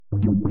I'm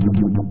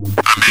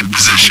in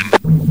position.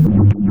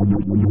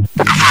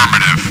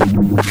 Affirmative.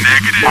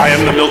 Negative. I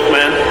am the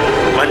milkman.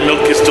 My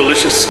milk is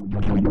delicious.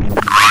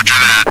 Roger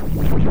that.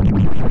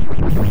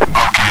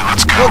 Okay,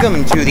 let's go.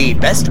 Welcome to the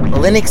Best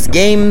Linux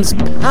Games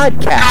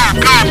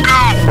Podcast.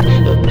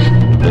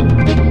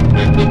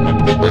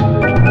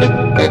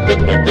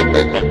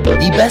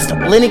 The best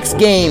Linux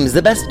games,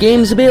 the best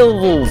games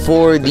available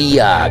for the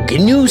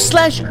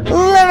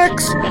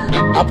GNU/Linux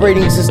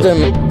operating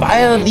system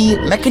via the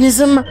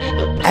mechanism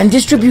and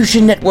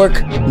distribution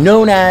network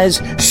known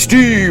as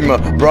Steam,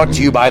 brought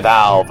to you by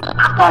Valve.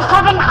 After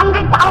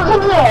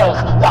 700,000 years,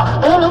 yes,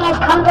 Steam has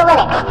come to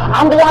Linux,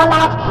 and beyond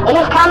that, it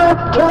has come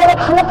to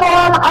Linux in the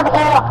form of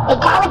an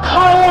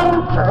egalitarian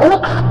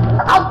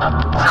Linux-like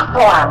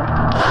platform,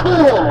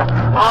 Steam,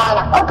 an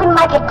open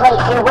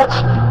marketplace in which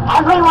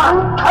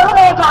everyone, total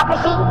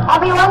meritocracy,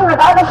 everyone,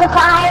 regardless of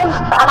size,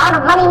 amount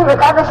of money,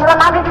 regardless of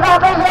amount of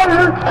developers,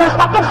 and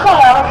prospective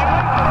sales,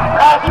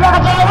 if you have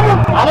a game,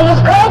 and it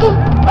is good,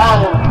 then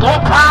give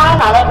it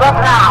time, and it will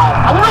thrive,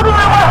 and you will be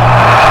rewarded.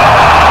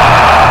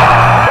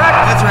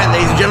 That's right,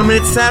 ladies and gentlemen,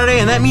 it's Saturday,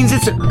 and that means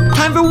it's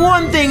time for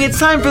one thing. It's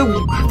time for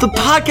the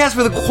podcast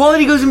where the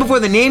quality goes in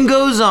before the name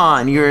goes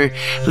on. You're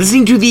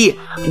listening to the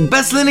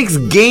Best Linux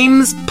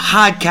Games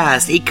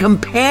Podcast, a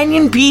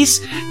companion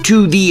piece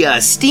to the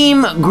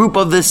Steam group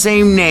of the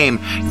same name.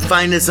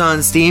 Find us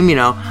on Steam,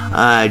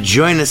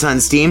 join us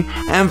on Steam,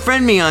 and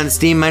friend me on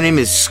Steam. My name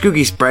is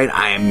Skooky Sprite.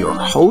 I am your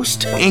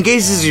host. In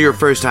case this is your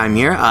first time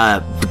here,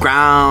 the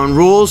ground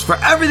rules for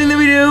everything that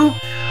we do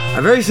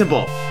are very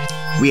simple.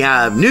 We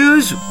have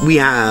news, we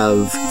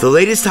have the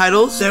latest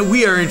titles that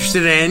we are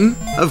interested in,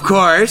 of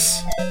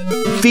course,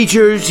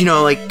 features,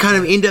 kind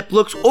of in-depth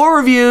looks or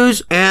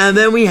reviews, and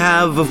then we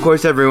have, of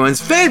course,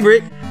 everyone's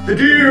favorite, the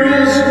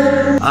deals!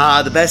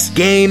 The best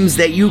games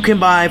that you can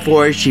buy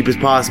for as cheap as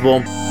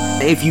possible.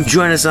 If you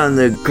join us on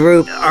the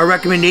group, our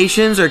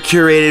recommendations are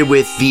curated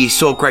with the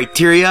sole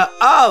criteria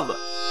of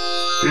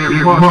it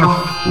must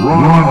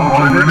run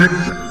on Linux,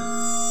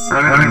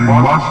 and it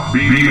must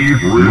be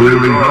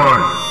really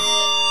good.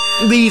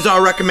 These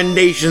are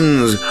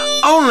recommendations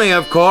only,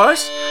 of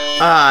course,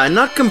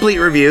 not complete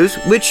reviews,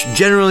 which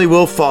generally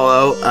will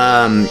follow,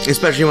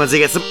 especially once they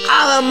get some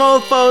other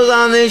mofos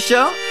on this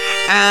show.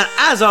 And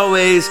as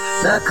always,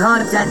 the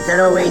content that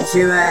awaits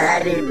you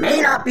ahead may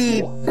not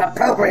be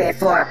appropriate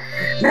for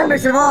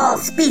members of all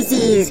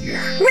species,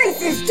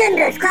 races,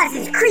 genders,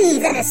 classes,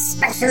 creeds, and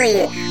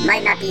especially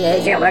might not be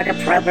age or work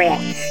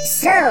appropriate.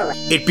 So,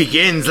 it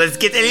begins. Let's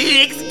get the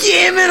Linux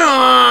gaming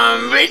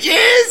on,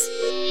 bitches!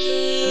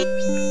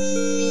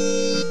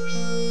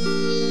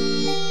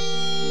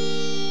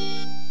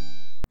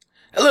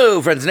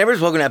 Hello, friends and neighbors.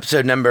 Welcome to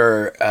episode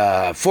number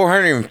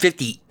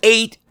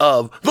 458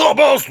 of the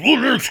Best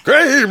Linux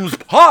Games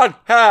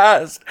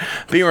Podcast,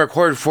 being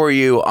recorded for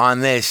you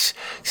on this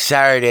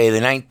Saturday, the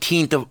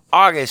 19th of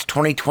August,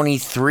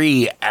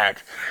 2023 at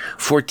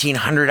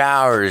 1400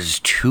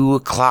 hours, 2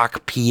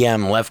 o'clock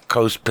p.m., left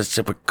coast,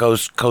 Pacific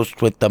coast, coast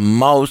with the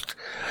most.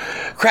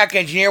 Crack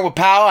engineer with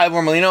pal,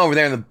 Ivor Molina over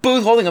there in the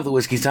booth holding up the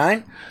whiskey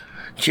sign.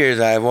 Cheers,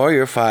 Ivor.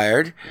 You're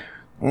fired.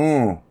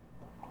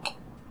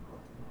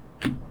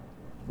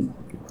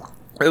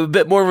 A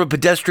bit more of a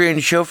pedestrian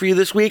show for you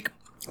this week,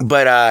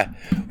 but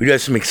we do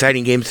have some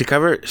exciting games to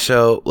cover,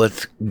 so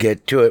let's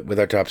get to it with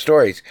our top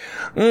stories.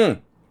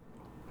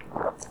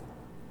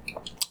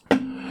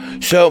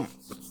 So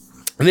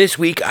this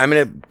week I'm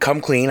gonna come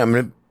clean. I'm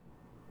gonna,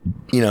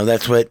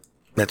 that's what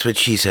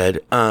she said.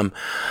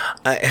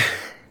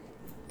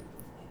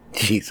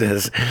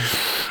 Jesus,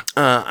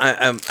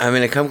 I'm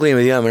gonna come clean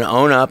with you. I'm gonna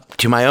own up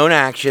to my own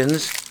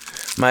actions,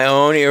 my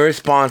own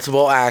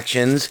irresponsible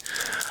actions.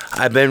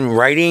 I've been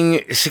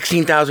writing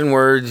 16,000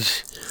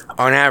 words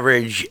on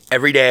average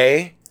every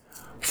day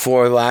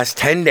for the last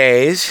 10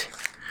 days.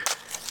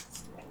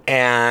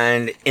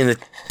 And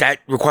that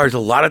requires a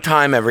lot of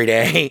time every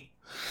day.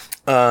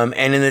 And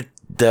in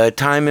the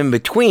time in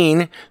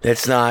between,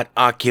 that's not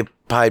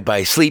occupied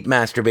by sleep,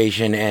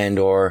 masturbation, and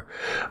or,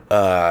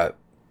 the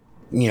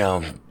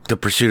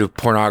pursuit of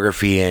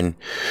pornography and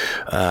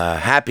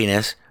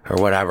happiness or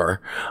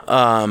whatever.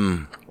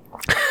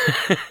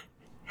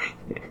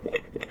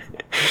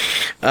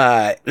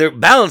 The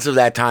balance of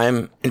that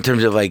time, in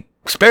terms of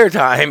spare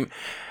time,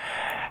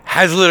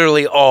 has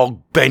literally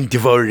all been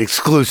devoted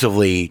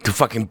exclusively to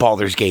fucking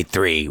Baldur's Gate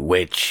 3,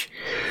 which,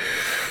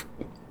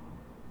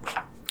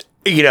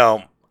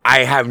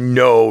 I have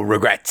no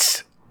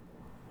regrets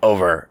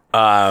over.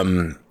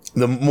 The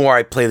more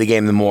I play the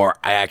game, the more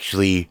I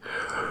actually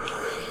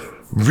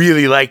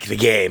really like the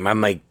game.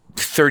 I'm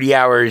 30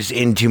 hours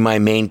into my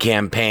main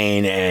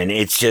campaign, and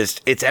it's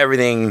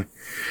everything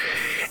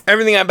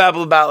I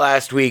babbled about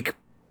last week,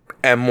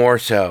 and more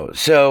so.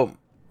 So,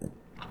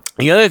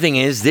 the other thing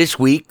is, this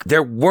week,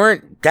 there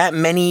weren't that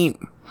many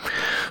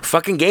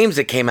fucking games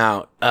that came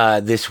out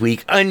this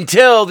week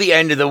until the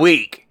end of the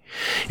week.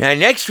 Now,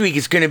 next week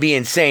is going to be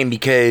insane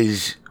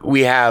because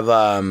we have,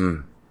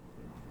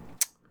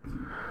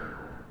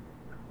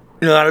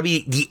 that'll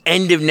be the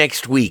end of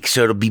next week,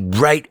 so it'll be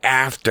right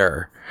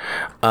after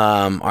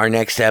our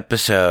next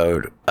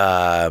episode,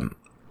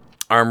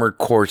 Armored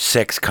Core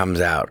 6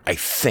 comes out, I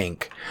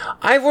think.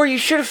 Ivor, you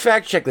should have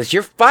fact-checked this.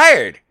 You're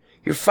fired.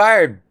 You're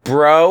fired,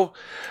 bro.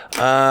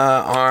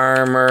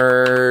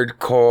 Armored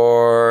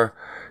Core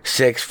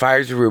 6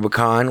 Fires the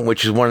Rubicon,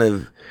 which is one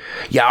of...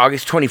 Yeah,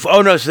 August 24th.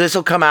 Oh, no, so this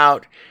will come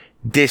out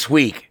this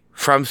week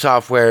from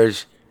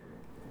Software's...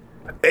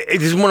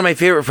 This is one of my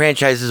favorite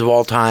franchises of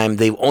all time.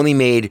 They've only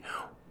made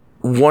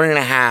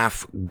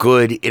 1.5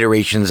 good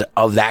iterations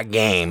of that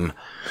game.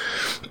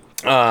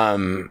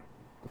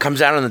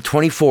 Comes out on the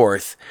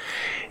 24th.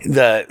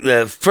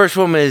 The first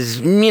one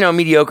was,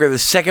 mediocre. The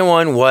second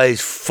one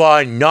was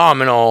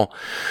phenomenal.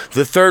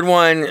 The third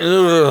one,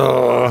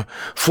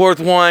 fourth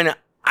one,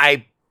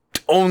 I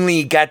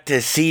only got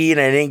to see and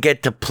I didn't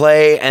get to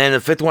play. And then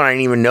the fifth one, I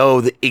didn't even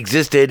know that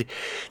existed.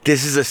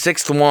 This is the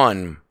sixth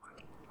one.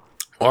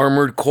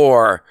 Armored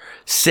Core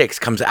 6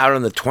 comes out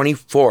on the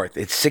 24th.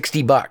 It's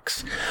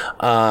 $60.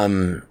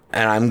 And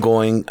I'm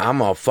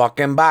gonna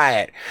fucking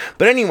buy it.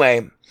 But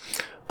anyway,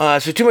 so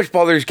too much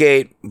Baldur's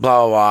Gate,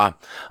 blah, blah,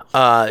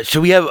 blah.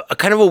 So we have a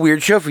kind of a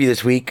weird show for you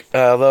this week.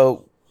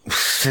 Although,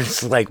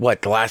 since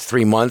the last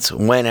 3 months,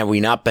 when have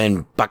we not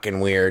been fucking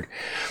weird?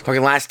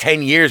 Fucking last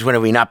 10 years, when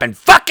have we not been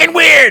fucking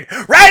weird?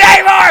 Right,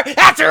 Ivor?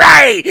 That's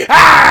right!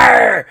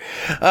 Arr!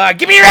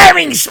 Give me your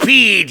aiming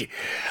speed!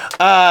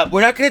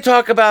 We're not going to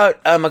talk about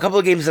a couple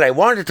of games that I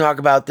wanted to talk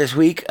about this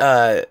week,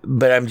 but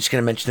I'm just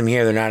going to mention them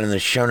here. They're not in the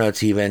show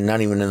notes even, not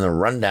even in the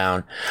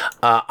rundown.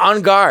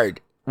 On Guard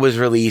was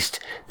released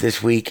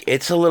this week.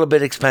 It's a little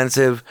bit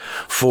expensive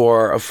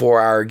for a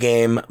 4-hour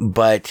game,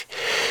 but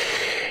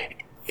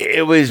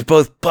it was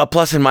both a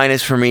plus and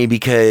minus for me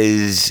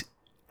because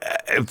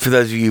for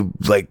those of you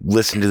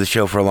listened to the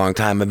show for a long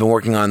time, I've been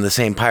working on the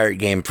same pirate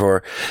game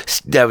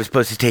that was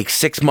supposed to take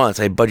 6 months.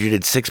 I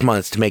budgeted 6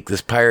 months to make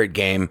this pirate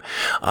game.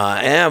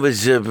 And that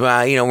was, we're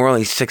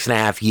only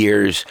 6.5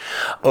 years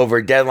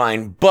over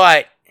deadline,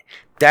 but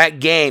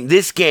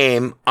this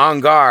game, On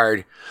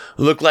Guard,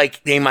 looked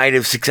like they might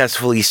have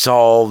successfully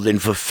solved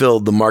and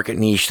fulfilled the market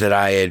niche that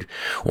I had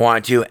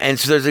wanted to. And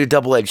so there's a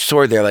double-edged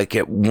sword there. On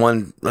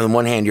the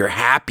one hand, you're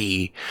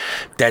happy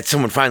that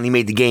someone finally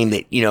made the game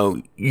that,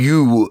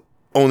 you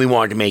only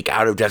wanted to make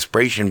out of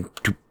desperation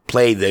to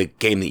play the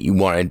game that you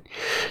wanted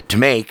to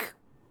make.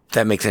 If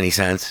that makes any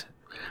sense.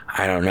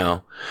 I don't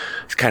know.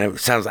 It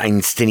sounds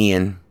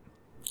Einsteinian.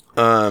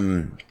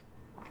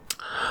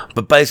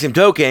 But by the same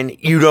token,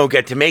 you don't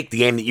get to make the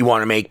game that you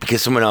want to make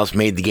because someone else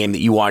made the game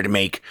that you wanted to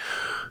make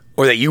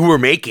or that you were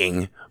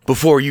making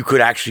before you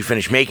could actually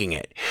finish making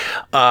it.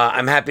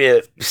 I'm happy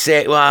to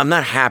say, I'm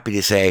not happy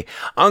to say,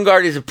 On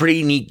Guard is a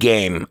pretty neat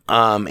game.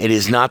 It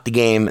is not the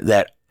game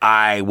that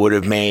I would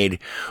have made,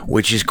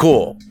 which is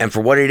cool. And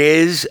for what it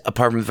is,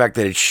 apart from the fact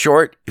that it's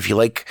short, if you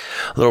like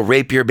a little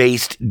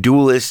rapier-based,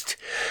 duelist,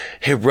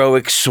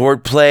 heroic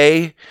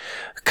swordplay,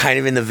 kind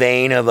of in the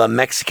vein of a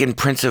Mexican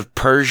Prince of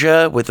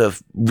Persia with a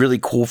really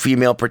cool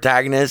female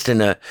protagonist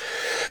and a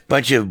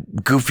bunch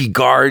of goofy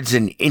guards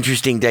and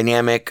interesting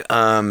dynamic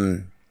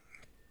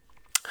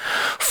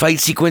fight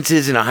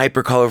sequences in a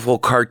hyper-colorful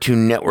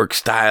Cartoon Network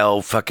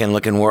style fucking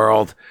looking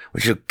world,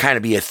 which will kind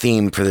of be a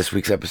theme for this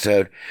week's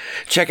episode.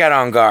 Check out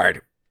On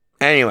Guard.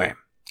 Anyway,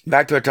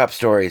 back to our top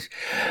stories.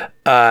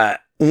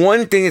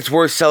 One thing that's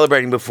worth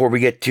celebrating before we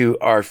get to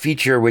our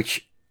feature,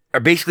 which are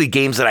basically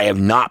games that I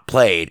have not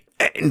played,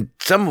 and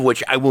some of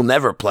which I will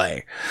never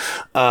play.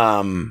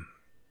 But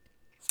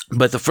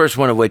the first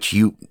one of which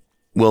you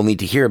will need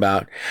to hear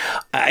about.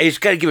 I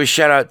just got to give a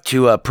shout out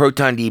to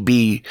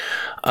ProtonDB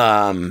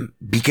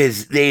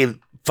because they've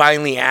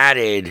finally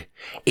added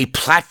a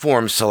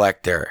platform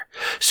selector.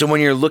 So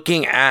when you're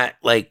looking at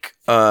when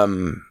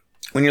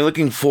you're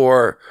looking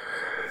for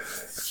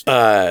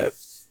the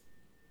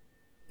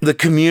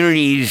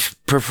community's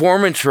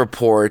performance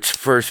reports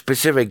for a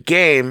specific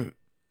game,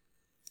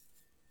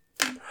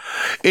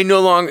 it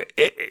no longer,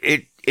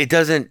 it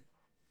doesn't,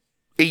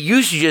 it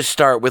used to just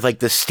start with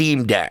the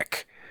Steam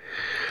Deck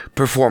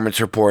performance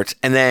reports,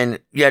 and then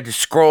you had to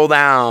scroll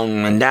down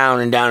and down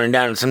and down and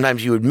down, and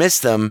sometimes you would miss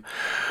them,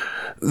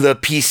 the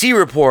PC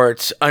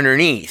reports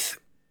underneath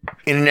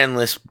in an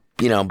endless,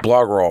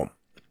 blog roll.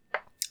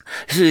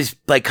 This is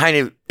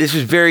this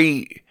was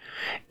very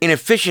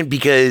inefficient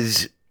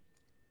because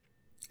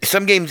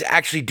some games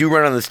actually do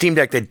run on the Steam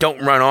Deck that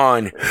don't run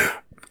on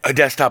a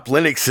desktop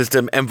Linux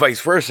system and vice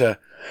versa.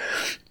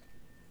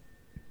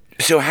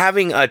 So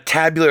having a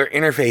tabular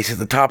interface at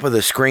the top of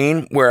the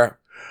screen where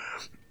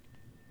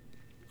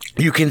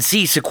you can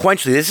see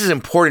sequentially, this is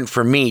important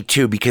for me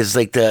too, because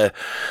the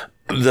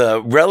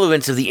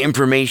relevance of the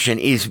information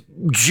is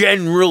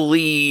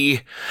generally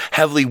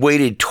heavily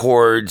weighted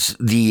towards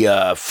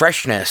the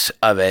freshness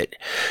of it.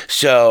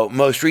 So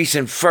most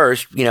recent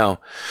first, LIFO,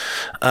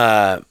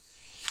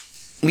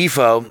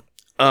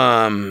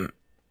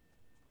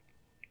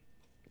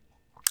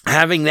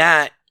 having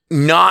that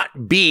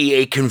not be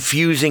a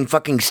confusing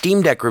fucking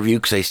Steam Deck review,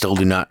 because I still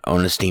do not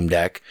own a Steam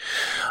Deck,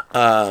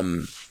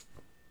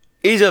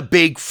 is a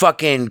big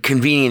fucking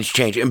convenience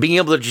change. And being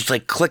able to just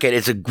like click it,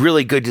 it's a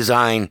really good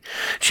design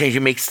change.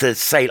 It makes the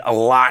site a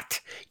lot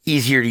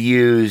easier to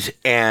use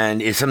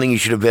and is something you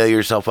should avail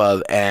yourself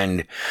of.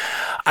 And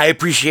I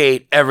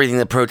appreciate everything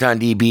that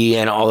ProtonDB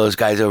and all those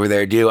guys over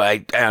there do. I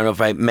don't know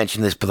if I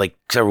mentioned this, but like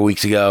several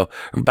weeks ago,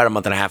 about a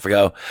month and a half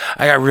ago,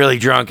 I got really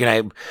drunk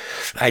and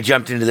I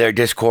jumped into their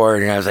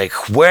Discord and I was like,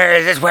 where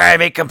is this where I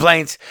make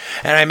complaints?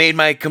 And I made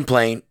my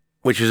complaint,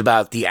 which was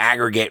about the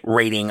aggregate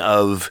rating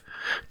of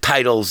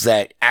titles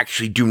that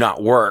actually do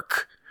not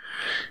work,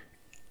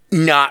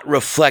 not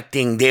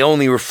reflecting, they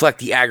only reflect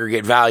the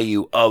aggregate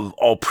value of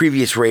all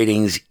previous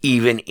ratings,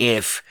 even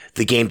if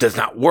the game does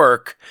not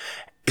work.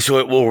 So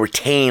it will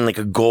retain like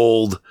a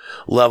gold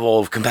level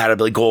of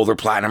compatibility, gold or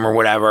platinum or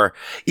whatever,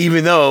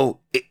 even though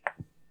it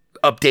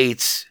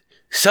updates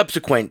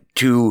subsequent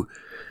to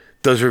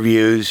those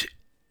reviews,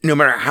 no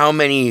matter how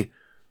many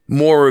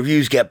more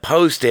reviews get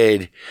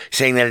posted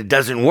saying that it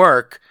doesn't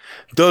work,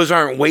 those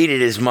aren't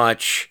weighted as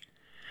much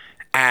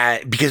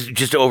because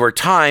just over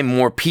time,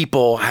 more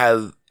people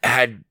have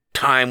had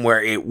time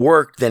where it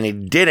worked than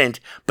it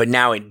didn't, but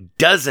now it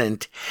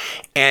doesn't.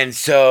 And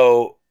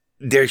so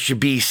there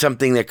should be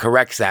something that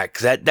corrects that,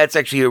 because that's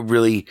actually a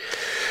really,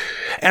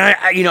 and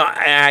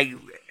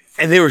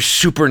and they were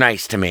super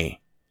nice to me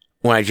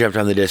when I jumped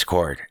on the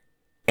Discord,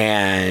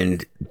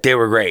 and they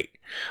were great.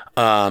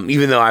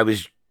 Even though I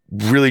was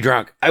really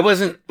drunk, I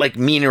wasn't like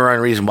mean or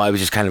unreasonable. I was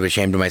just kind of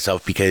ashamed of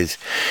myself because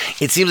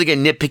it seems like a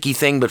nitpicky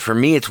thing, but for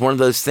me, it's one of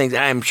those things.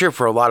 And I'm sure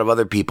for a lot of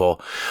other people,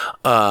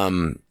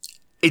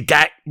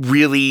 that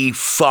really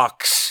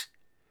fucks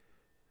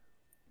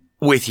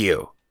with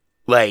you.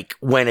 Like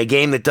when a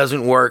game that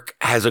doesn't work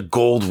has a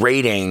gold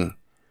rating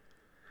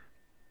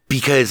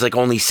because like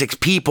only 6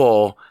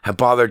 people have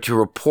bothered to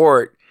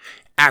report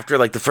after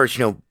like the first,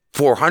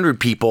 400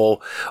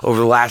 people over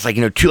the last,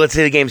 let's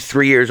say the game's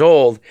 3 years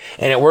old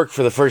and it worked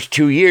for the first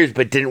 2 years,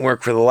 but didn't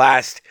work for the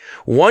last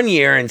 1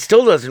 year and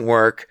still doesn't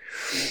work.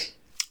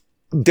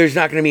 There's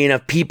not going to be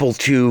enough people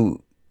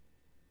to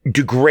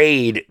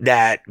degrade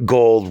that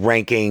gold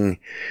ranking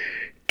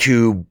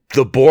to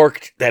the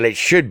borked that it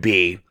should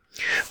be.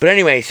 But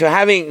anyway, so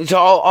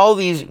all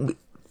these,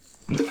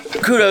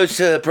 kudos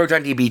to the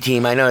ProtonDB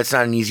team. I know it's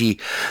not an easy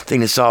thing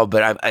to solve,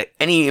 but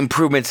any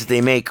improvements that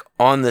they make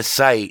on the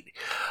site,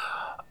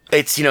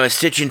 it's, a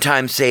stitch in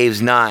time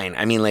saves 9.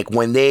 I mean, like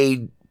when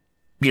they,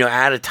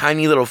 add a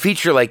tiny little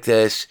feature like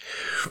this,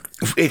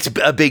 it's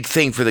a big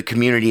thing for the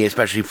community,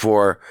 especially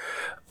for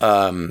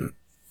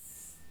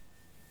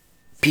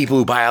people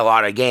who buy a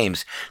lot of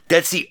games.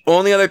 That's the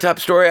only other top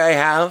story I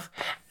have.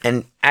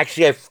 And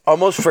actually, I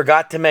almost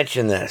forgot to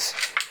mention this.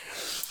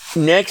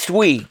 Next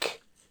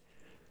week,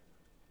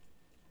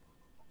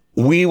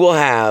 we will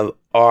have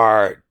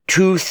our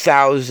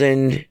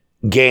 2,000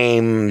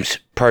 games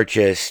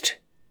purchased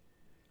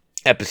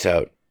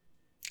episode.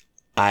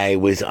 I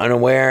was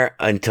unaware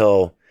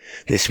until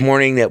this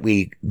morning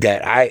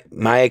that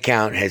my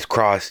account has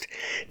crossed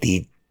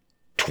the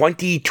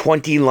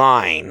 2020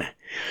 line.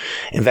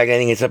 In fact, I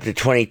think it's up to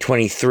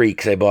 2023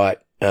 because I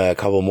bought a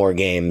couple more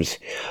games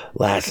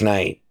last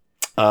night.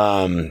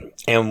 And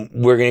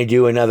we're going to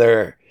do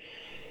another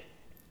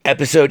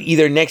episode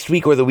either next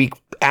week or the week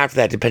after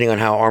that, depending on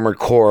how Armored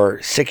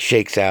Core 6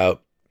 shakes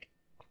out.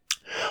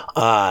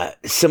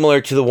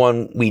 Similar to the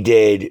one we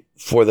did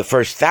for the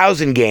first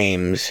 1,000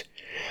 games.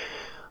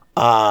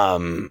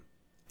 I'm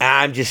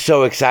just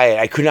so excited.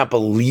 I could not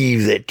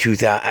believe that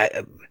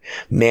 2,000...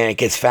 Man, it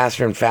gets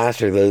faster and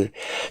faster. The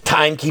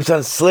time keeps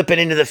on slipping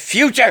into the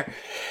future.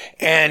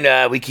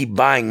 And we keep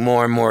buying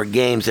more and more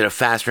games at a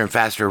faster and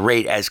faster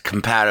rate as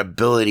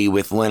compatibility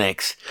with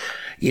Linux,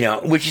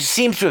 which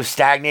seems to have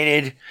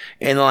stagnated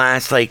in the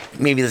last,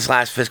 maybe this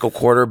last fiscal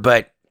quarter.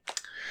 But,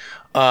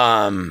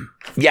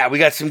 yeah, we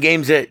got some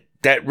games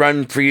that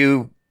run for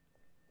you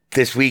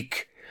this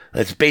week.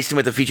 That's based on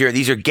what the feature.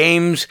 These are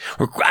games.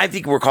 I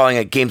think we're calling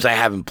it games I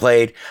haven't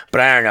played,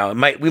 but I don't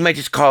know. We might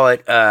just call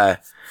it,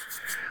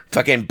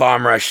 fucking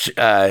Bomb Rush,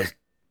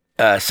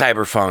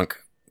 Cyberfunk,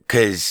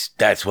 because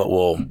that's what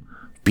we'll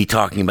be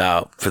talking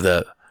about for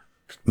the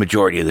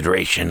majority of the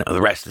duration of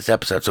the rest of this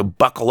episode. So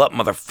buckle up,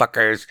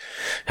 motherfuckers.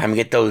 Time to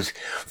get those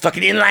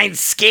fucking inline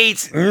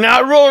skates,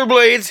 not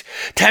rollerblades.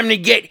 Time to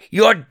get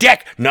your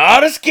deck,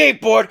 not a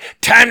skateboard.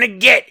 Time to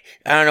get,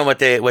 I don't know what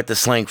the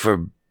slang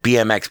for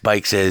BMX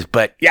bikes is,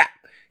 but yeah,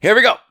 here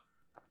we go.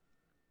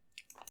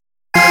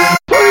 What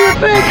do you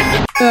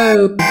think?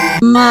 Oh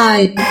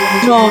my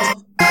god.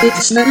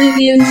 It's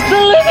Bolivians.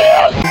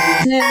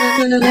 Never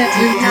gonna let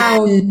you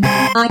down.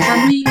 I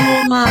can read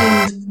your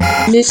mind.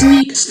 This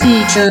week's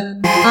feature.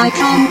 I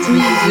can't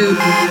read you.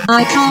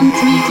 I can't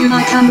read you.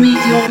 I can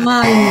read your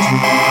mind.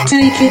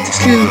 Take it,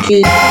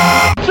 Kookie.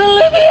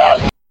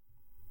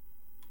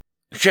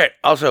 Shit.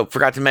 Also,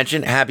 forgot to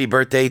mention, happy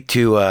birthday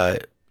to one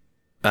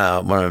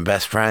of my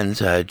best friends,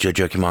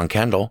 Jojo Kimon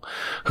Kendall,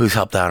 who's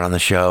helped out on the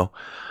show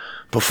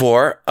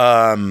before.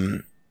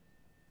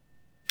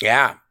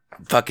 Yeah.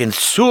 Fucking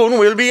soon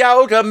we'll be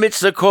out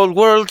amidst the cold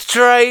world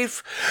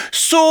strife.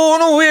 Soon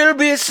we'll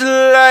be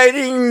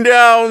sliding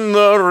down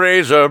the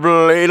razor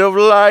blade of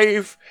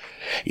life.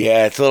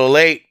 Yeah, it's a little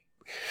late.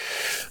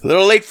 A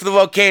little late for the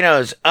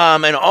volcanoes.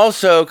 And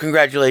also,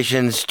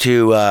 congratulations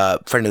to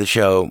friend of the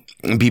show,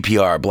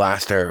 BPR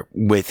Blaster,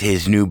 with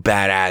his new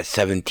badass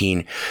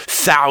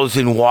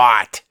 17,000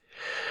 watt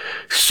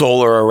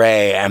solar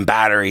array and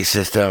battery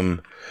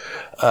system.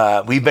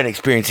 We've been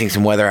experiencing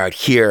some weather out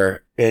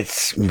here.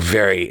 It's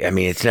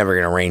it's never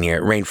going to rain here.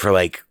 It rained for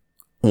like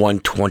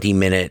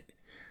 120-minute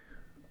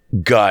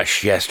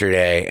gush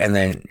yesterday, and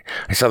then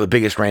I saw the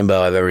biggest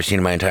rainbow I've ever seen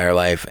in my entire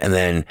life, and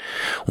then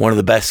one of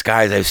the best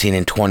skies I've seen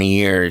in 20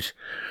 years.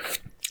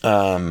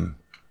 And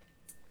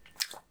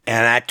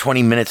that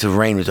 20 minutes of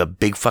rain was a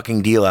big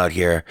fucking deal out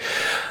here.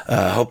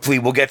 Hopefully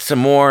we'll get some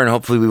more, and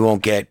hopefully we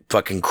won't get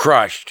fucking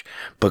crushed.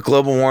 But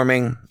global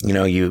warming,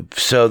 you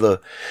sow the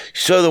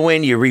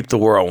wind, you reap the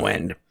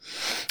whirlwind.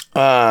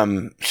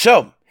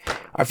 So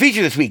our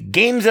feature this week,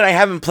 games that I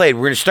haven't played.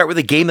 We're going to start with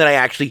a game that I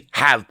actually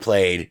have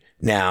played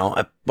now.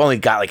 I've only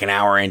got like an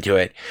hour into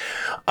it.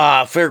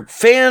 For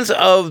fans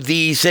of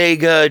the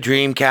Sega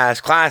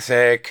Dreamcast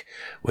Classic,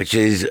 which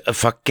is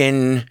it's a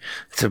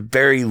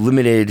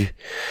limited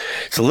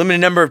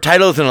number of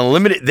titles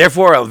and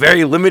therefore a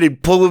very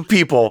limited pool of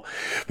people.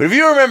 But if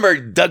you remember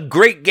the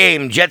great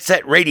game Jet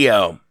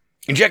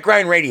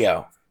Grind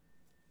Radio,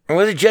 or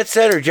was it Jet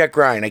Set or Jet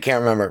Grind? I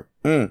can't remember.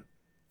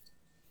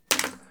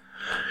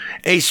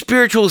 A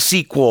spiritual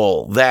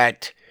sequel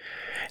that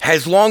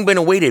has long been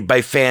awaited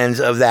by fans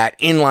of that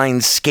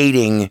inline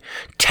skating,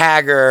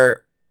 tagger,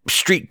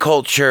 street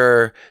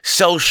culture,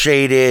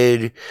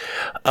 cel-shaded,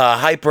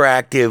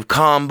 hyperactive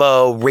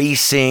combo,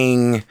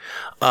 racing,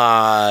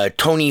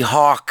 Tony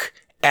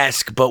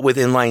Hawk-esque, but with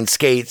inline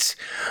skates,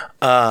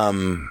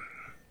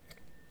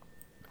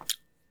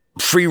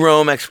 free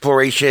roam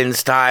exploration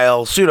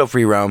style, pseudo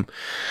free roam,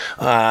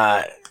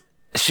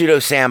 pseudo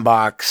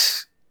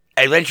sandbox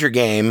adventure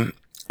game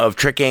of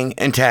tricking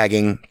and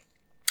tagging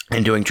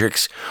and doing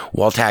tricks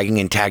while tagging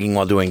and tagging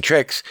while doing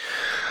tricks.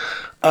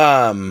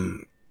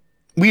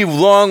 We've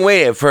long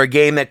waited for a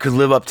game that could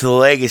live up to the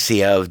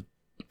legacy of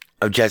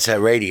Jet Set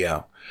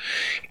Radio.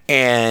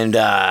 And,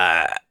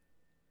 one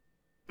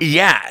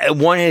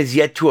has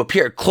yet to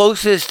appear.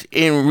 Closest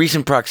in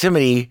recent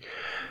proximity,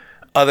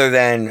 other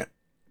than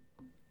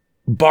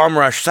Bomb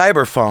Rush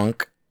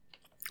Cyberfunk,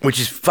 which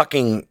is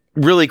fucking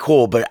really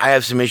cool, but I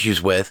have some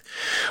issues with.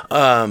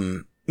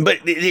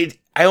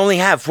 I only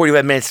have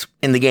 45 minutes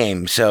in the game,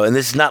 and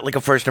this is not like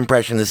a first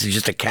impression. This is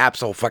just a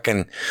capsule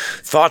fucking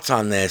thoughts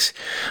on this.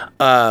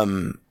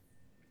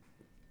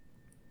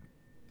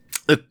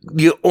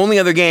 The only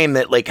other game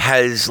that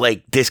has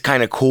this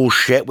kind of cool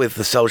shit with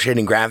the cel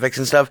shading graphics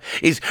and stuff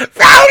is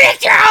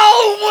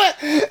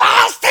Road-a-Dome!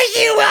 I'll stick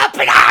you up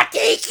and I'll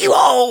take you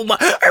home!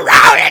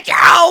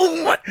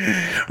 Road-a-Dome!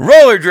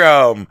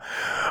 Roller-Drome!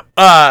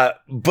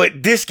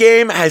 But this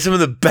game has some of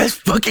the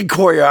best fucking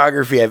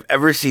choreography I've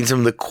ever seen. Some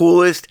of the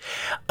coolest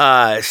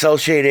cel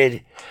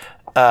shaded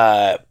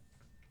character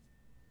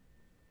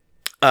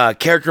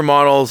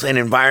models and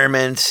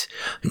environments.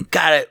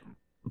 Got it.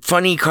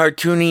 Funny,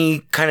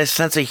 cartoony kind of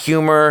sense of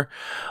humor,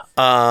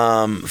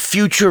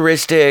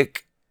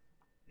 futuristic,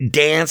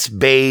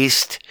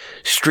 dance-based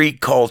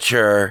street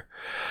culture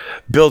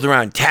built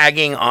around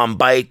tagging on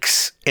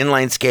bikes,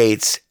 inline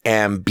skates,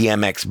 and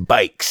BMX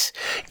bikes,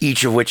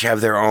 each of which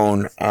have their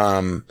own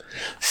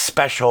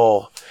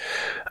special,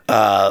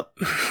 what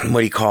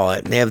do you call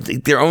it? They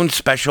have their own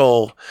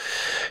special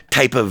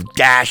type of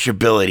dash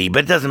ability,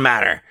 but it doesn't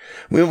matter.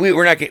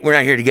 We're not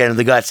here to get into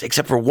the guts,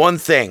 except for one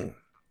thing.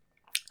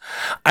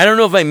 I don't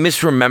know if I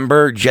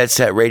misremember Jet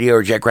Set Radio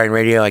or Jet Grind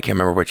Radio. I can't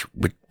remember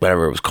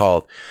whatever it was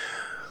called.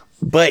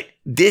 But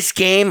this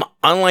game,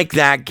 unlike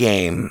that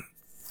game,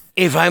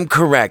 if I'm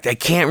correct, I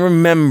can't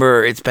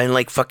remember. It's been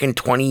like fucking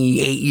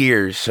 28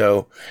 years.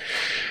 So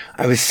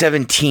I was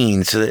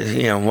 17.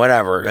 So,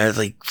 whatever. That's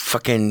like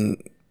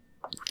fucking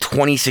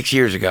 26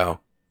 years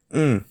ago.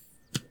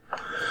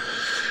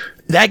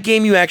 That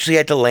game, you actually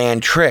had to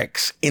land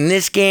tricks. In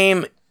this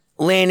game,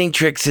 landing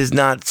tricks is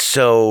not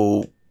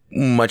so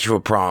much of a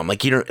problem.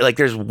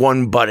 There's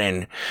one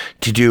button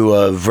to do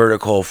a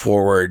vertical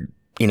forward,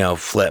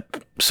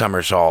 flip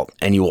somersault,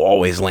 and you will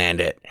always land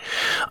it.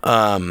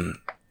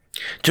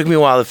 Took me a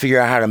while to figure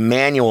out how to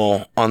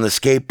manual on the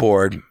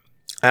skateboard.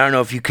 I don't know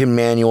if you can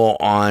manual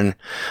on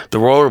the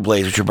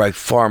rollerblades, which are by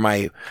far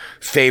my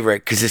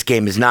favorite, because this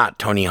game is not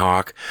Tony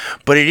Hawk,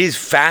 but it is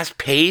fast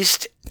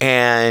paced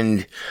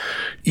and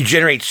you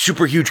generate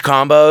super huge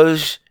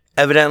combos,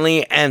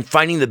 evidently, and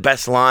finding the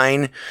best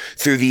line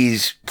through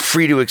these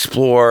free to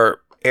explore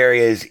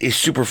areas is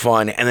super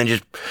fun. And then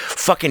just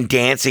fucking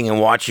dancing and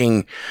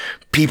watching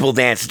people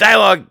dance.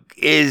 Dialogue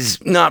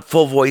is not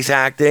full voice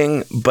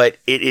acting, but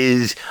it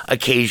is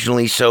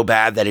occasionally so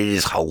bad that it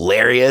is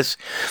hilarious.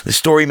 The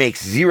story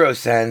makes zero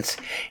sense,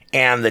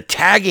 and the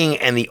tagging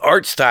and the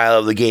art style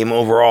of the game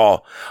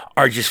overall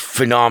are just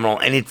phenomenal,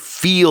 and it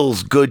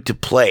feels good to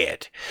play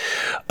it.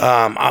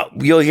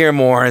 You'll hear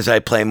more as I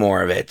play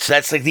more of it. So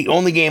that's like the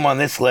only game on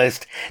this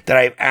list that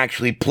I've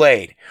actually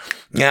played.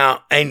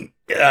 Now, and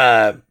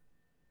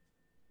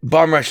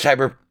Bomb Rush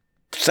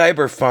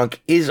Cyberfunk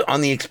is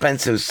on the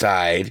expensive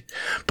side,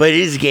 but it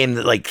is a game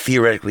that, like,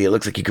 theoretically, it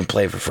looks like you can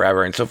play for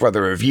forever. And so far,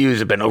 the reviews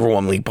have been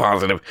overwhelmingly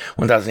positive.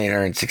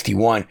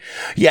 1,861.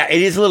 Yeah,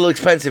 it is a little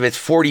expensive. It's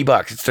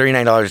 $40. It's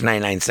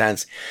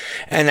 $39.99,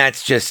 and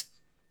that's just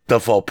the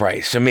full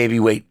price. So maybe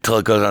wait till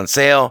it goes on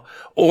sale,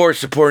 or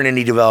support an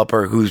indie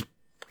developer who's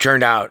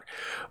turned out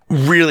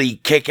really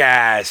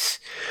kick-ass,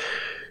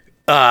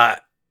 a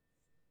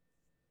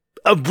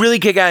really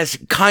kick-ass,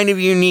 kind of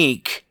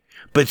unique,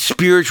 but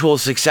spiritual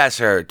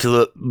successor to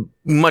the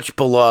much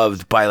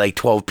beloved by like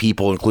 12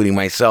 people, including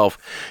myself,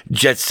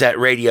 Jet Set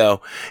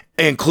Radio,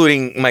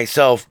 including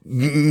myself,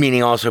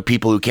 meaning also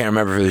people who can't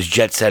remember if it was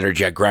Jet Set or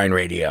Jet Grind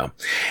Radio.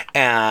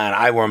 And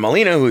I were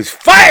Molina, who's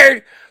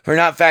fired for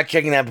not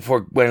fact-checking that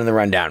before winning the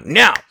rundown.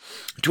 Now,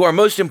 to our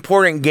most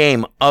important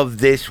game of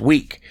this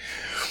week.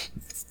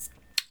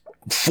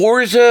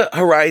 Forza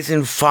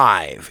Horizon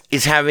 5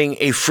 is having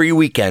a free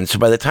weekend. So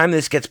by the time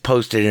this gets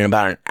posted in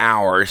about an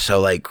hour, so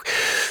like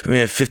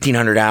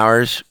 1,500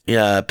 hours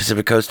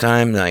Pacific Coast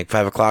time, like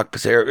 5 o'clock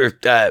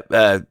Pacific,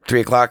 3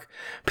 o'clock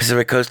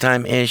Pacific Coast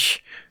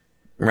time-ish,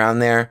 around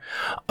there,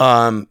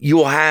 you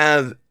will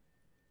have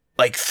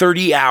like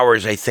 30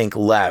 hours, I think,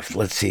 left.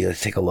 Let's see.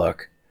 Let's take a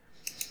look.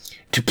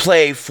 To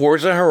play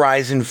Forza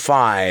Horizon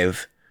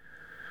 5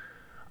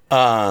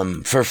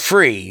 for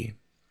free.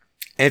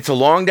 And it's a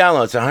long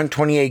download. It's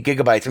 128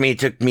 gigabytes. I mean, it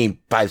took me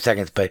 5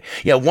 seconds, but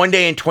yeah, 1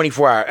 day and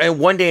 24 hours, and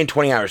 1 day and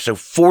 20 hours. So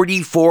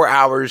 44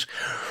 hours.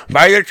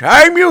 By the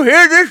time you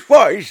hear this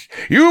voice,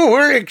 you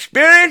will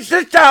experience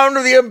the sound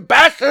of the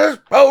ambassador's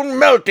bone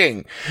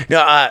melting.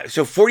 Now,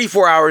 so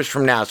 44 hours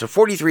from now, so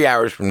 43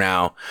 hours from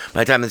now,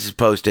 by the time this is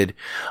posted,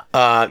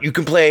 you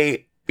can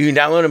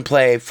download and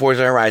play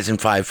Forza Horizon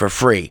 5 for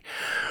free.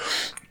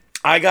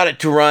 I got it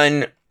to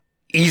run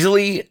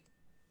easily.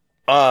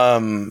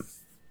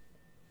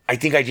 I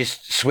think I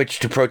just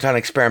switched to Proton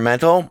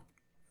Experimental,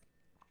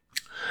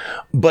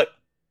 but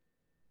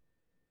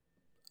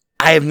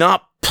I have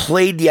not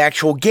played the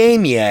actual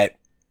game yet,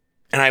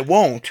 and I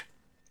won't,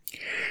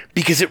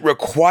 because it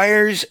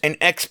requires an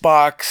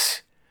Xbox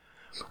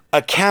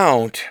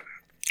account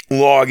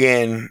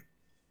login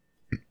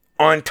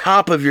on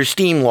top of your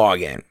Steam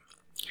login.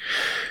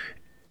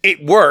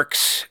 It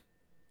works.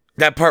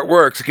 That part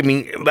works. I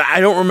mean,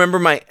 I don't remember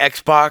my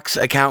Xbox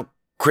account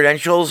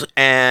credentials,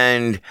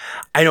 and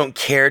I don't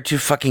care to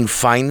fucking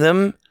find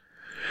them.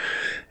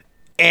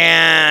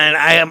 And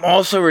I am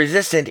also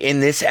resistant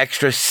in this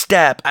extra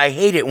step. I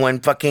hate it when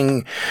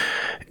fucking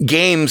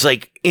games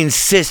like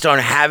insist on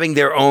having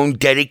their own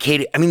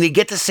dedicated. I mean, they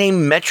get the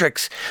same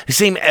metrics, the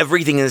same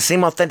everything, and the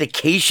same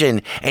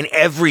authentication and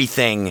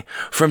everything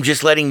from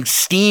just letting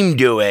Steam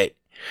do it.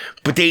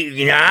 But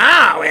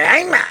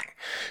I'm not.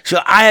 So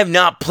I have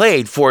not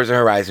played Forza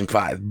Horizon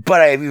 5, but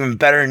I have even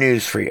better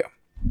news for you.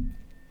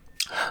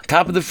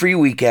 Top of the free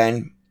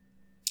weekend,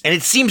 and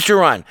it seems to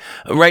run.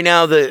 Right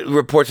now, the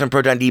reports on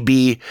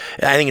ProtonDB,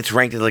 I think it's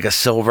ranked as like a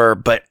silver,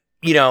 but,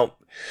 you know,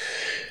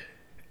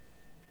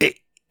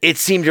 it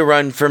seemed to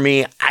run for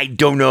me. I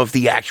don't know if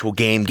the actual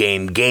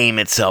game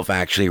itself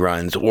actually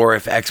runs, or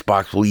if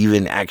Xbox will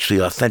even actually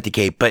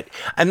authenticate, but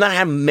I'm not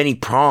having many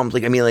problems.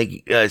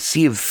 Like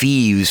Sea of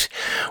Thieves,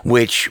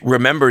 which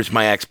remembers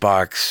my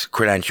Xbox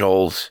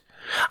credentials.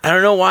 I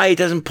don't know why it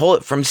doesn't pull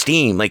it from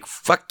Steam. Like,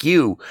 fuck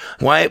you.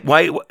 Why,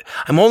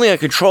 I'm only a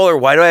controller.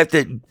 Why do I have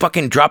to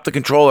fucking drop the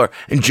controller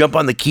and jump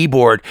on the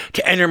keyboard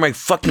to enter my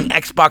fucking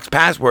Xbox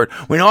password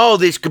when all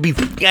this could be,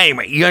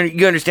 anyway, you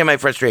understand my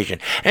frustration.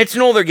 And it's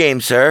an older game,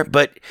 sir,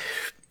 but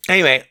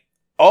anyway,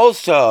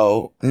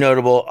 also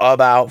notable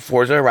about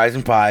Forza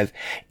Horizon 5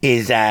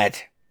 is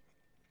that,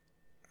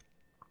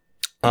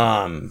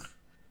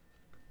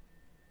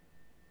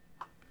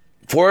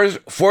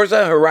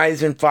 Forza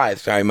Horizon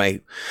 5. Sorry, my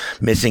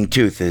missing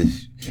tooth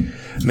is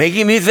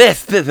making me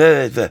this.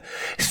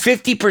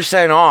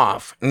 50%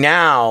 off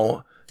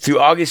now through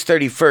August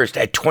 31st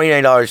at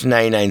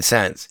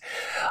 $29.99.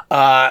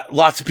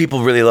 Lots of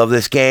people really love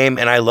this game,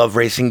 and I love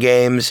racing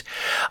games.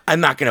 I'm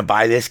not going to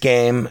buy this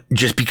game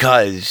just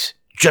because,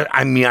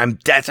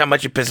 that's how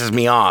much it pisses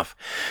me off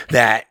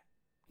that,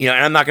 and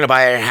I'm not going to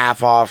buy it at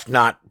half off,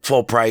 not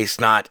full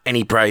price, not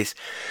any price.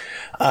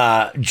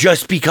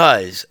 Just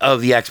because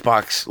of the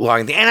Xbox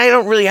login thing. And I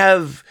don't really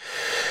have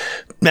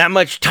that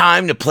much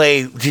time to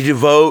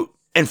devote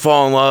and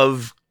fall in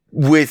love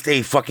with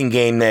a fucking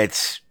game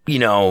that's,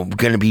 going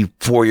to be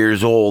 4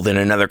 years old in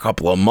another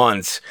couple of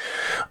months.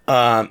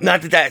 Or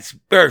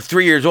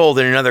 3 years old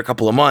in another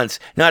couple of months.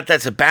 Not that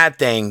that's a bad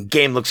thing.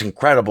 Game looks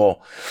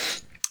incredible.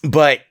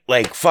 But,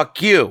 like,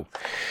 fuck you.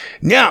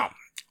 Now,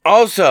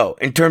 Also,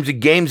 in terms of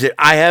games that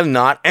I have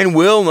not and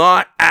will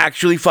not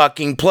actually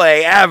fucking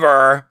play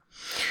ever.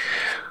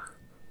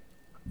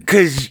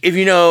 Because if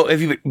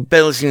you've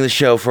been listening to the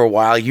show for a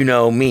while, you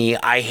know me,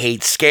 I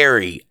hate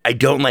scary. I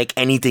don't like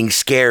anything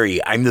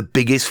scary. I'm the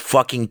biggest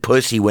fucking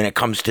pussy when it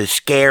comes to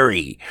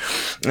scary.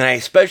 And I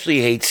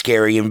especially hate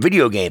scary in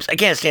video games. I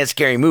can't stand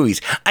scary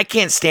movies. I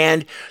can't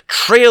stand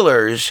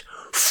trailers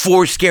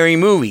for scary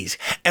movies.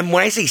 And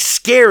when I say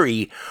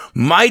scary,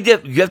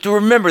 you have to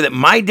remember that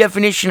my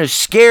definition of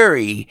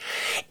scary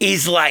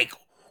is like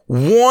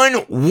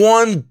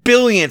 1/1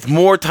 billionth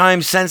more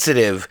time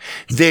sensitive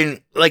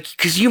than, like,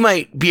 because you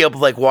might be able to,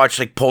 like, watch,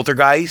 like,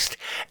 Poltergeist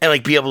and,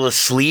 like, be able to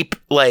sleep,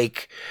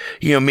 like,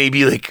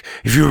 maybe, like,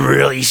 if you're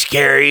really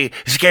scared,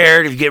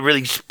 if you get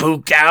really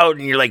spooked out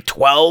and you're, like,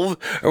 12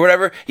 or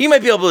whatever, you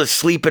might be able to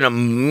sleep in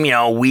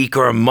a week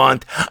or a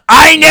month.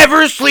 I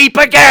never sleep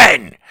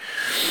again!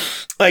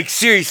 Like,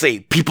 seriously,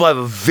 people have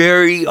a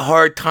very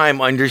hard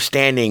time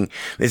understanding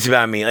this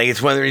about me. Like,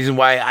 it's one of the reasons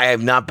why I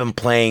have not been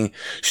playing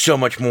so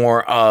much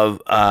more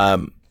of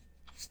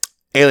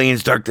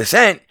Aliens Dark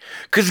Descent,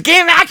 because the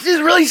game actually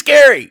is really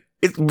scary.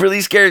 It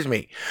really scares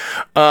me.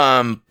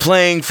 I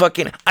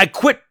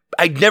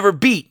never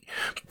beat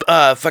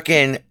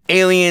fucking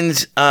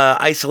Aliens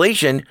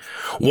Isolation.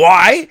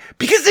 Why?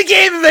 Because the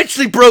game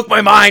eventually broke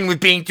my mind with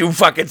being too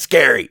fucking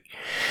scary.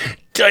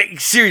 Like,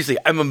 seriously,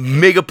 I'm a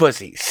mega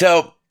pussy.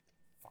 So,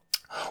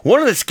 one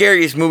of the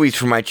scariest movies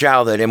from my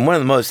childhood and one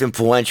of the most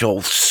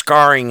influential,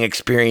 scarring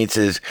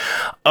experiences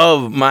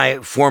of my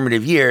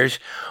formative years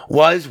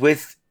was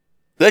with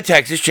the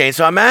Texas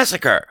Chainsaw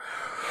Massacre,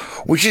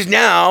 which has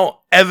now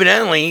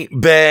evidently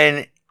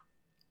been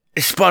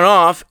spun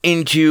off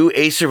into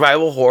a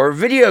survival horror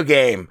video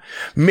game,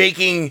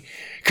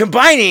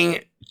 combining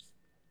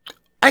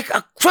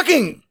a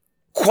fucking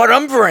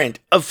quadrumvirate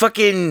of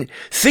fucking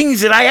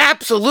things that I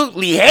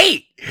absolutely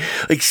hate.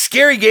 Like,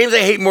 scary games I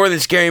hate more than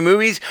scary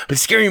movies, but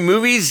scary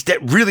movies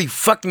that really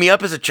fucked me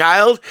up as a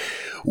child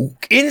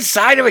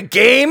inside of a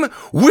game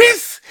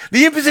with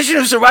the imposition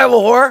of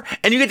survival horror.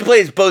 And you get to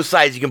play as both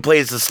sides. You can play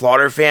as the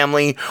Slaughter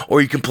family, or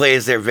you can play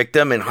as their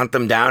victim and hunt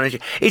them down.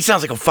 It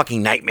sounds like a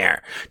fucking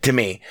nightmare to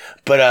me,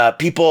 but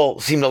people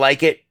seem to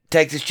like it.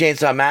 Texas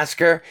Chainsaw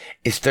Massacre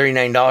is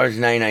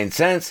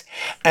 $39.99.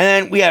 And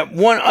then we have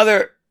one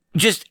other,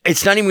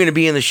 it's not even going to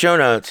be in the show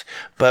notes,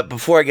 but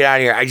before I get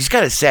out of here, I just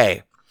got to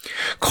say,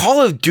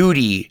 Call of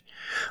Duty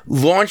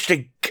launched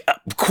a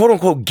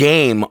quote-unquote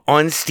game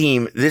on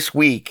Steam this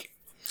week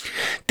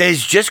that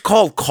is just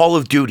called Call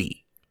of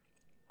Duty.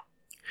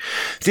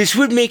 This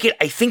would make it,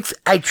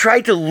 I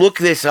tried to look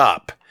this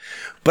up,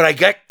 but I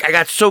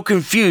got so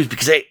confused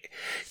because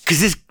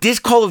this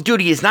Call of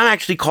Duty is not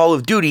actually Call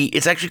of Duty,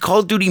 it's actually Call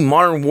of Duty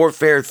Modern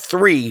Warfare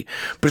 3,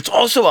 but it's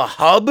also a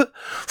hub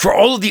for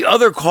all of the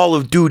other Call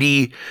of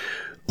Duty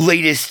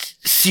latest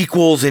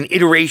sequels and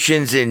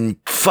iterations and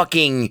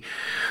fucking,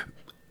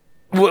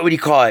 what would you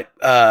call it?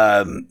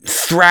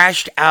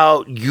 Thrashed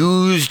out,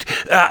 used,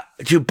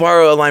 to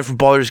borrow a line from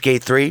Baldur's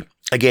Gate 3,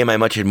 a game I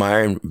much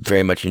admire and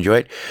very much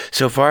enjoyed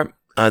so far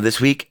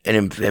this week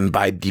and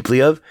imbibed deeply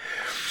of.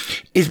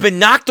 It's been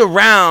knocked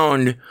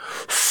around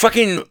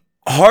fucking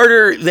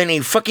harder than a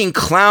fucking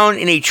clown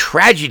in a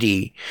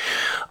tragedy.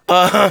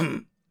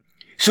 So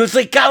it's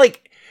like,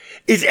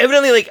 it's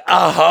evidently like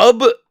a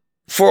hub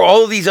for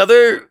all of these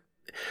other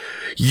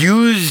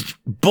used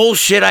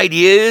bullshit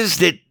ideas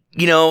that,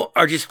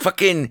 are just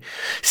fucking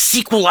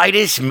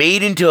sequelitis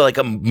made into like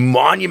a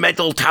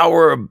monumental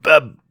Tower of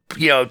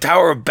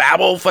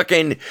Babel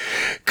fucking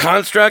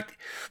construct.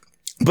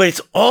 But it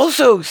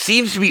also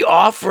seems to be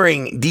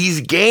offering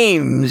these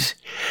games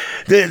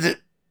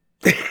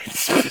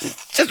it's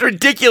just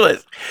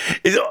ridiculous.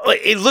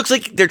 It looks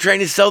like they're trying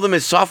to sell them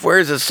as software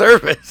as a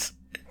service.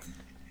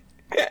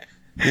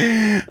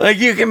 Like,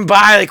 you can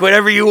buy like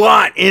whatever you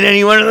want in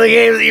any one of the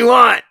games that you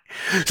want.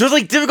 So it's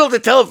like difficult to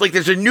tell if like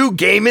there's a new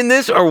game in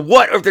this or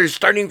what, or if they're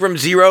starting from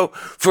zero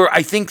for,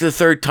 I think, the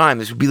third time.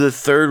 This would be the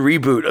third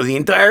reboot of the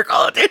entire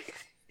Call of Duty.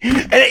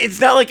 And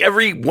it's not like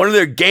every one of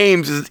their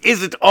games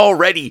isn't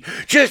already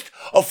just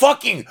a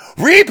fucking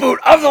reboot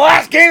of the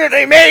last game that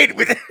they made.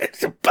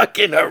 It's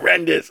fucking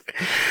horrendous.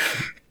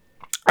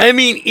 I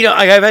mean,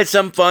 I've had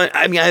some fun.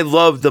 I mean, I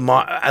love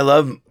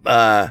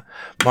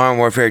Modern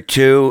Warfare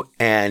 2,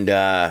 and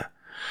I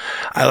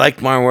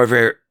liked Modern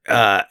Warfare.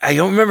 I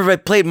don't remember if I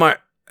played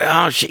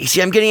oh shit!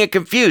 See, I'm getting it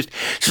confused.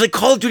 So like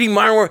Call of Duty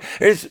Modern Warfare,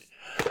 there's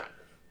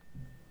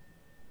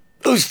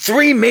those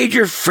three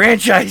major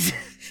franchises.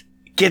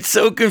 Gets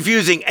so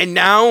confusing, and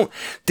now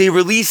they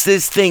release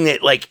this thing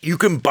that like you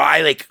can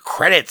buy like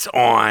credits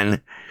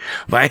on.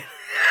 Right?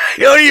 I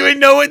don't even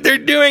know what they're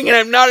doing, and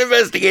I'm not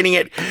investigating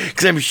it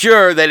because I'm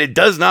sure that it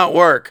does not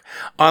work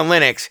on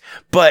Linux.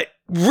 But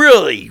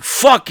really,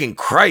 fucking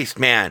Christ,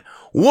 man,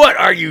 What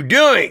are you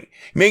doing?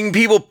 Making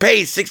people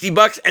pay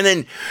 $60 and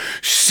then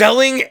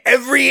selling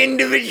every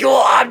individual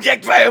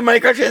object via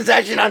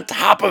microtransaction on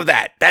top of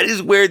that. That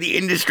is where the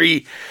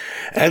industry,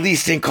 at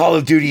least in Call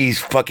of Duty's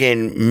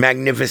fucking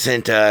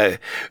magnificent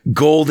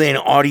golden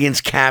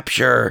audience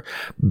capture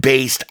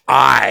based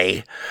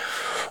eye,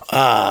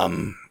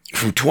 from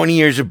 20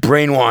 years of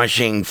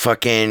brainwashing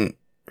fucking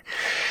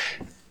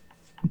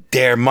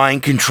their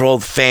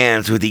mind-controlled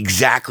fans with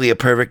exactly a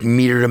perfect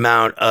metered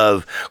amount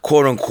of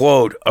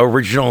quote-unquote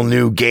original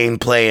new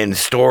gameplay and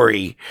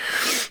story,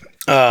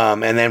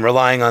 and then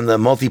relying on the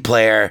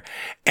multiplayer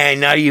and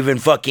not even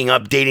fucking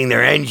updating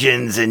their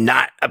engines and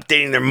not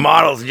updating their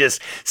models,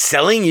 just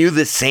selling you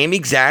the same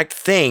exact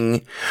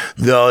thing,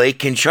 though they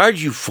can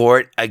charge you for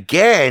it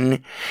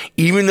again,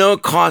 even though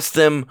it costs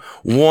them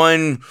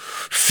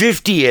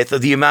 1/50th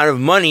of the amount of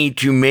money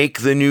to make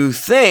the new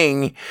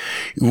thing.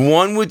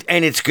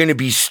 And it's going to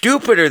be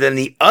stupider than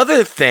the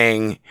other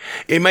thing.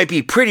 It might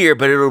be prettier,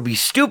 but it'll be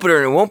stupider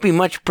and it won't be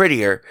much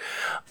prettier.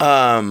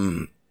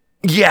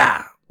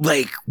 Yeah.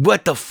 Like,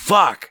 what the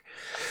fuck?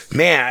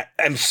 Man,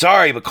 I'm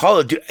sorry, but Call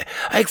of Duty,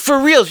 like, for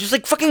real, it's just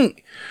like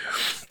fucking,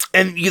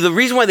 and the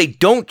reason why they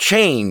don't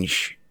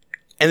change,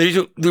 and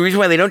the reason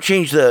why they don't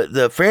change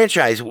the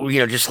franchise,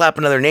 just slap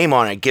another name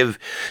on it, give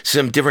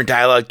some different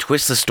dialogue,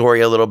 twist the story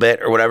a little bit,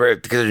 or whatever,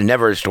 because there's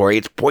never a story,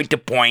 it's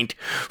point-to-point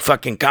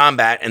fucking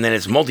combat, and then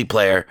it's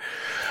multiplayer,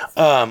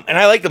 and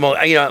I like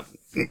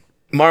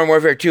Modern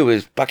Warfare 2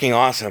 is fucking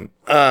awesome,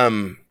 but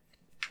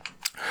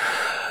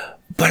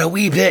a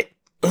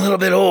little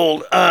bit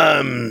old,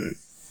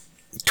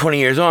 20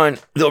 years on,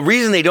 the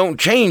reason they don't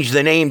change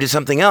the name to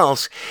something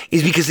else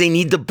is because they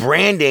need the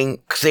branding,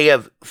 because they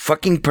have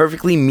fucking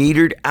perfectly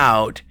metered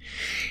out,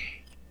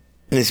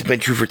 and this has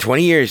been true for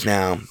 20 years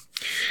now,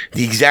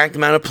 the exact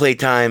amount of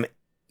playtime,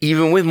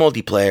 even with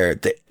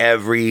multiplayer, that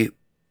every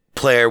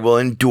player will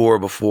endure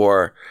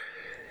before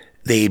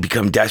they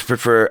become desperate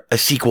for a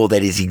sequel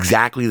that is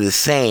exactly the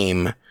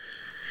same,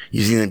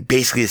 using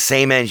basically the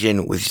same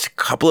engine with just a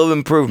couple of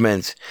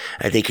improvements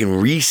that they can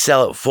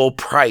resell at full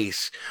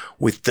price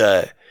with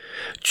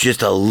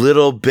just a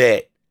little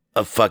bit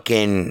of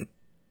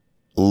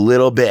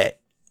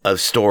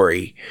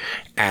story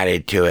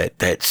added to it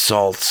that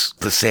salts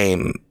the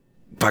same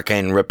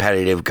fucking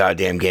repetitive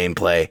goddamn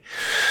gameplay.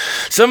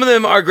 Some of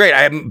them are great.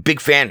 I'm a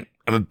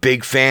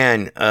big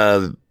fan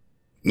of,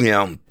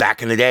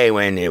 back in the day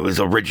when it was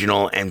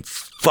original and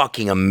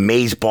fucking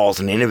amazeballs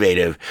and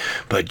innovative.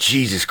 But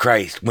Jesus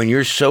Christ, when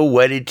you're so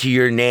wedded to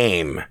your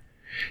name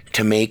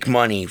to make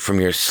money from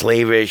your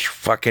slavish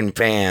fucking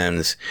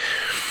fans,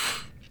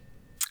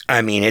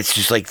 I mean, it's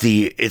just like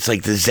it's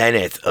like the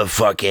zenith of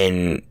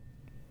fucking,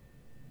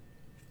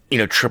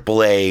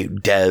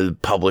 AAA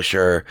dev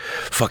publisher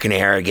fucking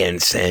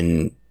arrogance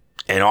and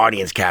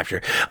audience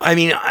capture. I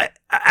mean,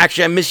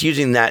 I'm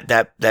misusing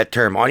that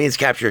term. Audience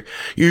capture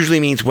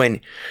usually means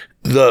when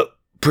the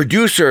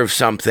producer of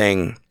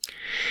something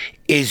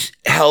is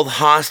held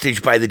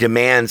hostage by the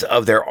demands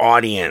of their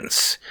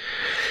audience.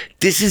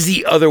 This is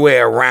the other way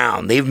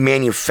around. They've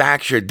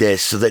manufactured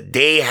this so that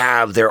they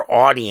have their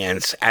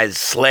audience as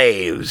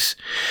slaves.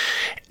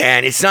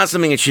 And it's not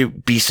something that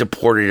should be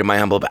supported in my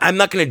humble opinion. I'm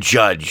not going to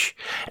judge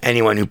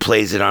anyone who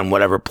plays it on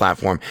whatever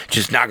platform.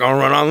 Just not going to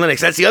run on Linux.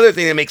 That's the other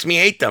thing that makes me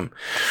hate them.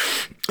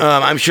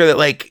 I'm sure that,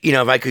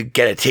 if I could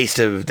get a taste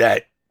of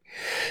that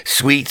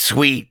sweet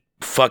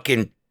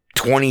fucking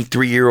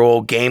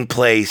 23-year-old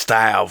gameplay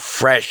style,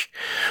 fresh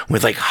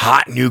with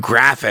hot new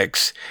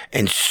graphics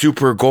and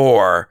super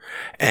gore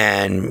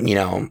and,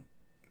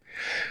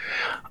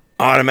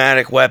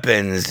 automatic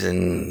weapons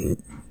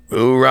and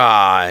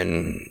hoorah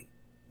and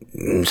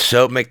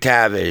Soap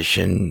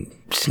McTavish and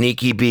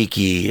Sneaky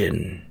Beaky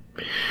and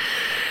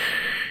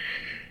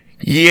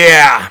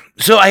yeah.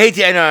 So I hate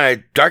to end on a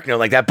dark note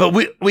like that, but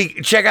we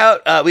check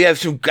out, we had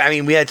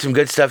some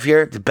good stuff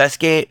here. The best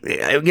game,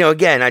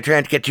 again, I try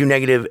not to get too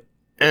negative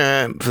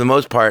for the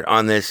most part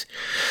on this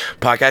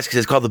podcast because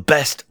it's called the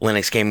Best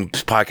Linux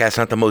Games Podcast,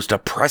 not the most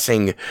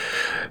depressing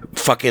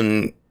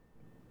fucking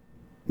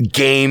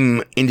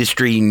game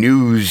industry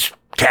news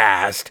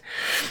cast.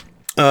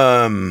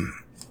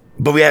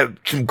 But we have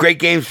some great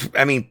games.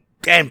 I mean,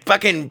 and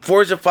fucking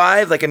Forza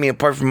 5,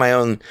 apart from my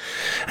own,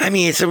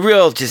 it's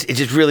it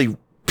just really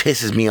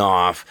pisses me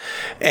off.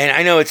 And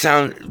I know it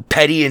sounds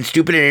petty and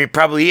stupid, and it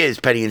probably is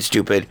petty and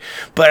stupid.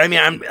 But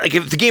I'm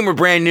if the game were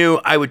brand new,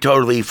 I would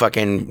totally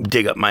fucking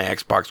dig up my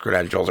Xbox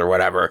credentials or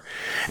whatever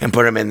and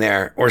put them in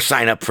there or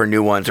sign up for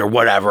new ones or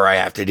whatever I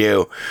have to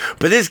do.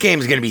 But this game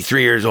is going to be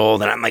 3 years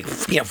old, and I'm like,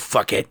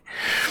 fuck it.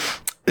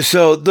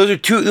 So those are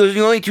the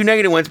only two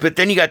negative ones, but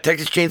then you got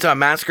Texas Chainsaw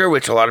Massacre,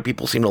 which a lot of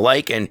people seem to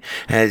like and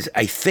has,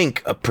 I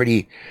think, a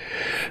pretty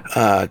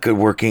good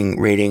working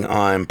rating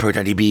on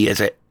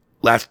ProtonDB.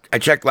 I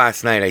checked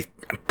last night,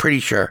 I'm pretty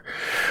sure.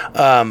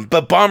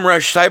 But Bomb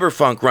Rush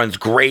Cyberfunk runs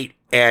great,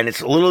 and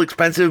it's a little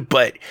expensive,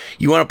 but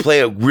you want to play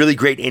a really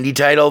great indie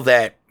title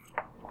that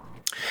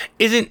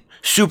isn't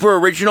super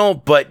original,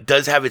 but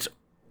does have its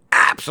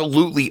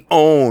absolutely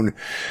own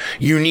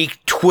unique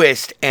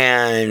twist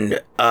and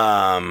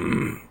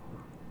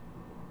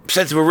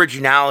sense of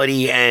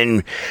originality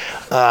and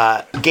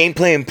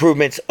gameplay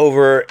improvements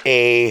over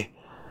as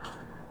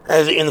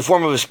in the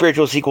form of a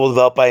spiritual sequel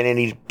developed by an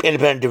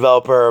independent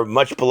developer,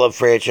 much beloved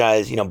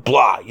franchise,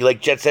 blah. You like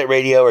Jet Set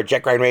Radio or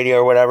Jet Grind Radio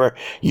or whatever,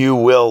 you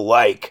will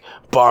like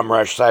Bomb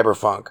Rush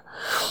Cyberfunk.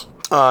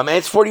 And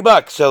it's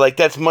 $40, so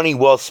that's money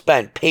well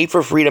spent. Pay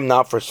for freedom,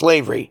 not for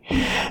slavery.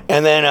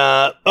 And then,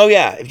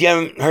 if you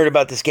haven't heard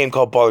about this game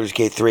called Baldur's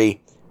Gate 3, you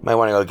might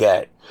want to go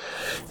get it.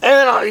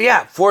 And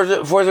then,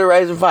 Forza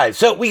Horizon 5.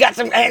 So we got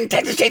and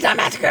Texas Chainsaw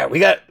Massacre. We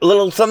got a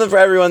little something for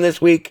everyone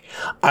this week.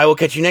 I will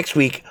catch you next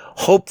week,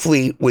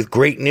 hopefully with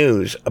great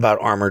news about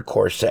Armored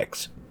Core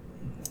 6.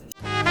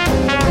 4 or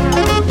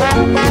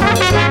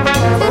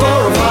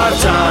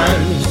 5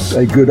 times.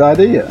 A good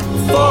idea.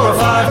 4 or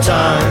 5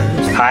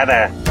 times. Hi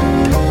there.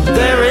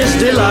 There is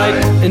delight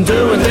in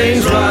doing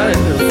things right.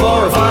 4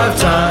 or 5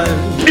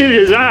 times. It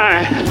is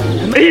I,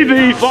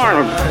 E.B.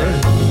 Farnham.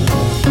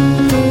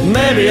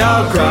 Maybe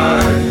I'll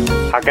cry.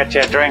 I'll get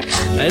you a drink.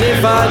 And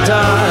if I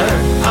die,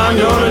 I'm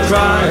gonna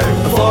try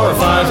 4 or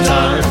 5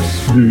 times.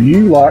 Do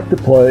you like to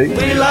play?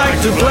 We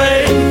like to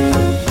play.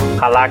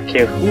 I like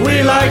you.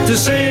 We like to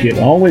sing. It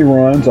only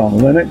runs on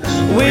Linux.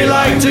 We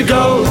like to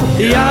go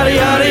yada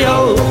yada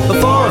yo 4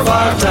 or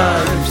 5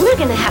 times. We're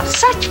gonna have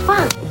such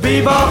fun.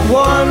 Bebop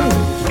 1.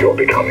 You're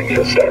becoming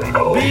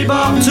hysterical.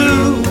 Bebop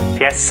 2.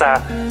 Yes, sir.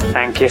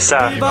 Thank you,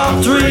 sir.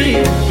 Bebop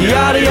 3.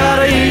 Yada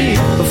yada e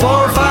 4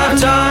 or 5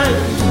 times.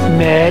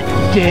 Matt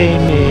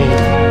Damon.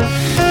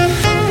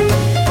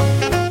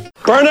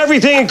 Burn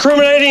everything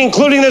incriminating,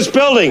 including this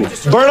building.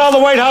 Burn all the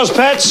White House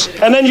pets,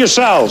 and then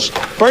yourselves.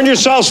 Burn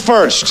yourselves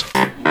first.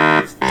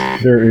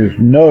 There is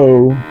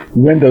no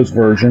Windows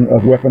version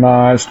of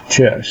weaponized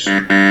chess.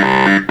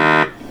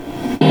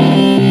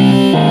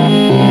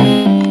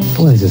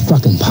 Boy, this is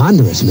fucking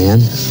ponderous,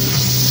 man.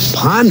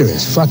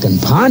 Ponderous, fucking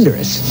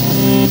ponderous.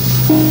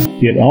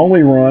 It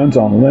only runs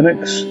on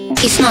Linux.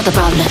 It's not a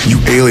problem. You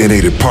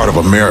alienated part of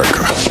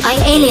America. I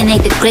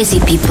alienated crazy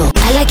people.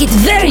 I like it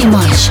very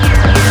much.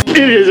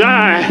 It is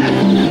I,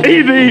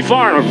 E.B.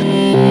 Farnham.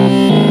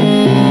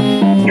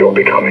 You're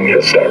becoming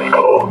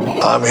hysterical.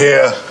 I'm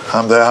here,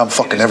 I'm there, I'm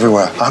fucking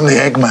everywhere. I'm the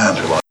Eggman.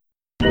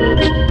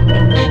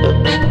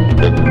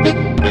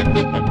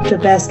 The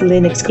Best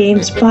Linux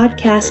Games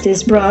podcast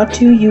is brought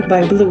to you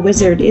by Blue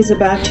Wizard is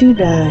About to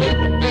Die.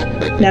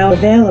 Now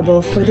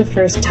available for the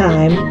first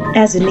time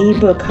as an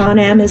ebook on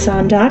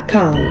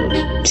Amazon.com.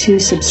 To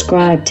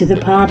subscribe to the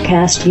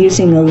podcast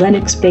using a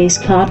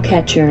Linux-based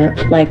podcatcher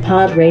like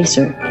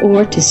Podracer,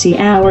 or to see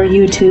our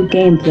YouTube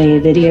gameplay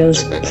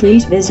videos,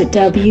 please visit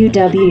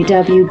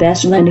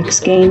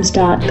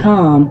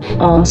www.bestlinuxgames.com.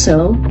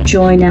 Also,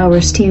 join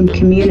our Steam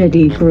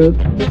community group,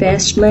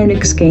 Best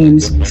Linux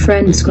Games,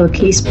 Friends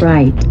Cookie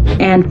Sprite,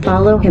 and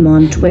follow him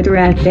on Twitter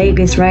at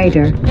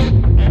VegasWriter.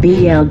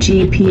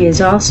 BLGP is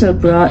also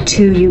brought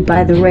to you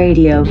by the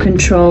Radio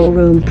Control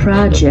Room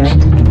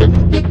Project.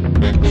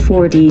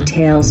 For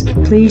details,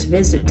 please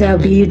visit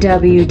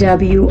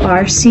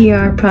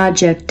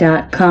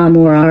www.rcrproject.com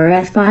or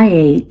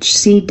rfihc.com.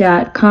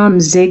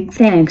 Zig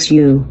thanks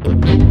you.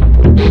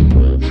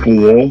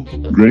 For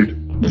great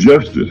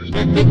justice.